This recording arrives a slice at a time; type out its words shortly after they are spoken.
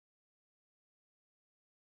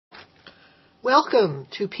Welcome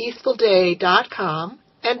to peacefulday.com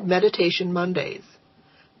and Meditation Mondays.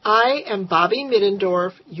 I am Bobbye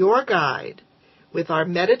Middendorf, your guide, with our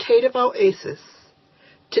meditative oasis.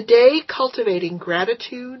 Today, cultivating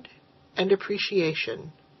gratitude and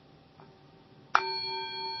appreciation.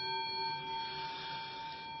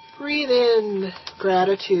 Breathe in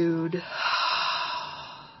gratitude.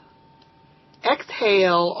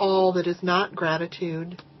 Exhale all that is not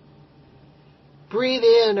gratitude. Breathe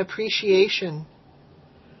in appreciation.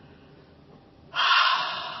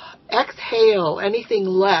 Exhale anything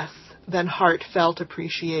less than heartfelt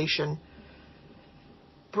appreciation.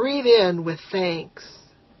 Breathe in with thanks.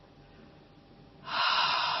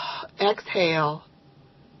 Exhale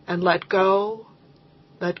and let go,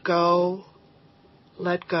 let go,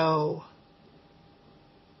 let go.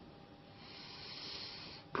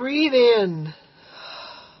 Breathe in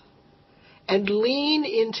and lean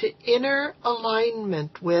into inner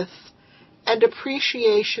alignment with and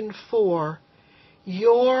appreciation for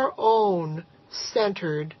your own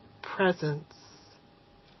centered presence.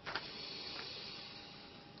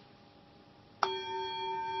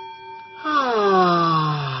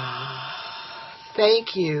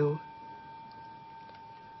 Thank you.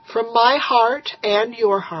 From my heart and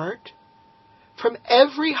your heart, from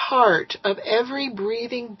every heart of every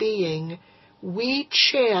breathing being, we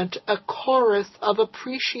chant a chorus of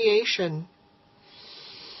appreciation.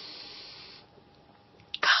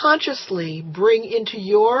 Consciously bring into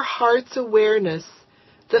your heart's awareness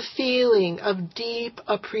the feeling of deep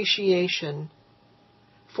appreciation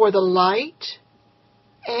for the light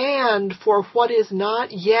and for what is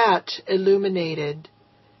not yet illuminated.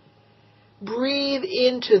 Breathe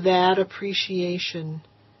into that appreciation,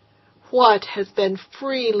 what has been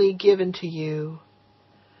freely given to you.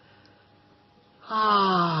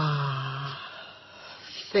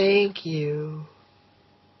 Thank you.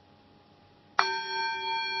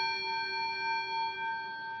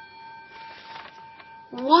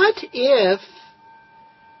 What if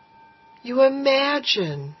you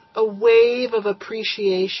imagine a wave of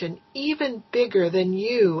appreciation even bigger than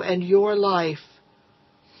you and your life?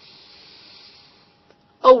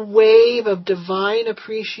 A wave of divine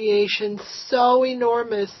appreciation so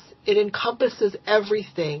enormous it encompasses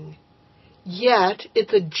everything. Yet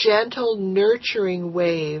it's a gentle, nurturing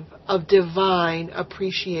wave of divine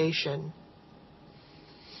appreciation.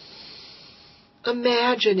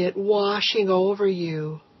 Imagine it washing over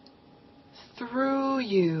you, through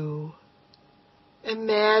you.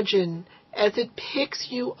 Imagine as it picks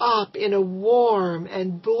you up in a warm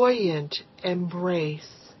and buoyant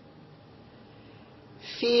embrace.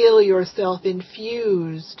 Feel yourself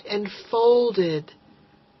infused and folded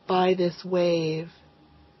by this wave.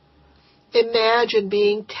 Imagine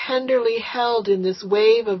being tenderly held in this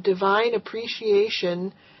wave of divine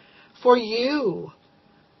appreciation for you,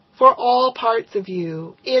 for all parts of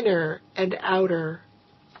you, inner and outer,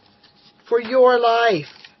 for your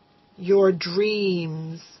life, your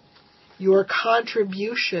dreams, your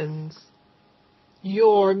contributions,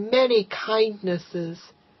 your many kindnesses,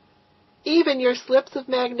 even your slips of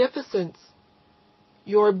magnificence,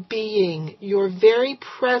 your being, your very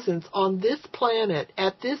presence on this planet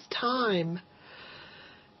at this time.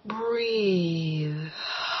 Breathe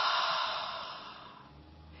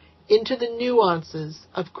into the nuances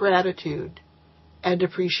of gratitude and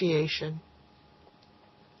appreciation.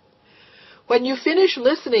 When you finish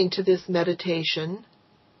listening to this meditation,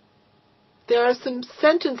 there are some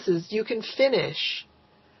sentences you can finish.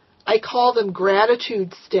 I call them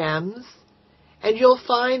gratitude stems, and you'll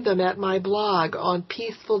find them at my blog on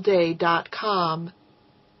peacefulday.com.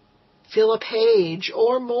 Fill a page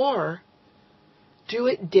or more. Do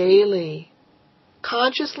it daily.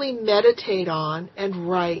 Consciously meditate on and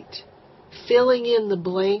write, filling in the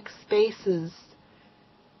blank spaces.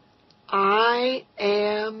 I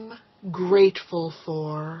am grateful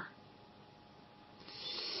for.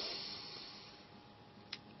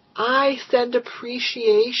 I send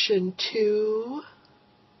appreciation to.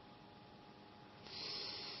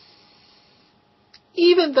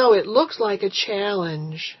 Even though it looks like a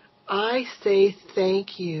challenge, I say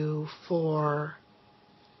thank you for.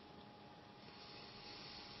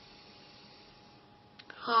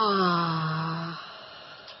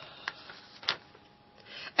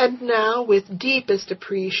 And now, with deepest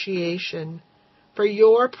appreciation for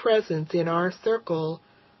your presence in our circle,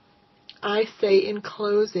 I say in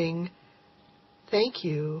closing, thank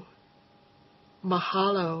you,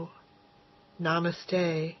 mahalo,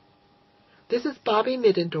 namaste. This is Bobbye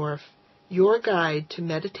Middendorf, your guide to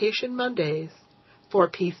Meditation Mondays for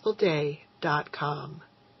peacefulday.com.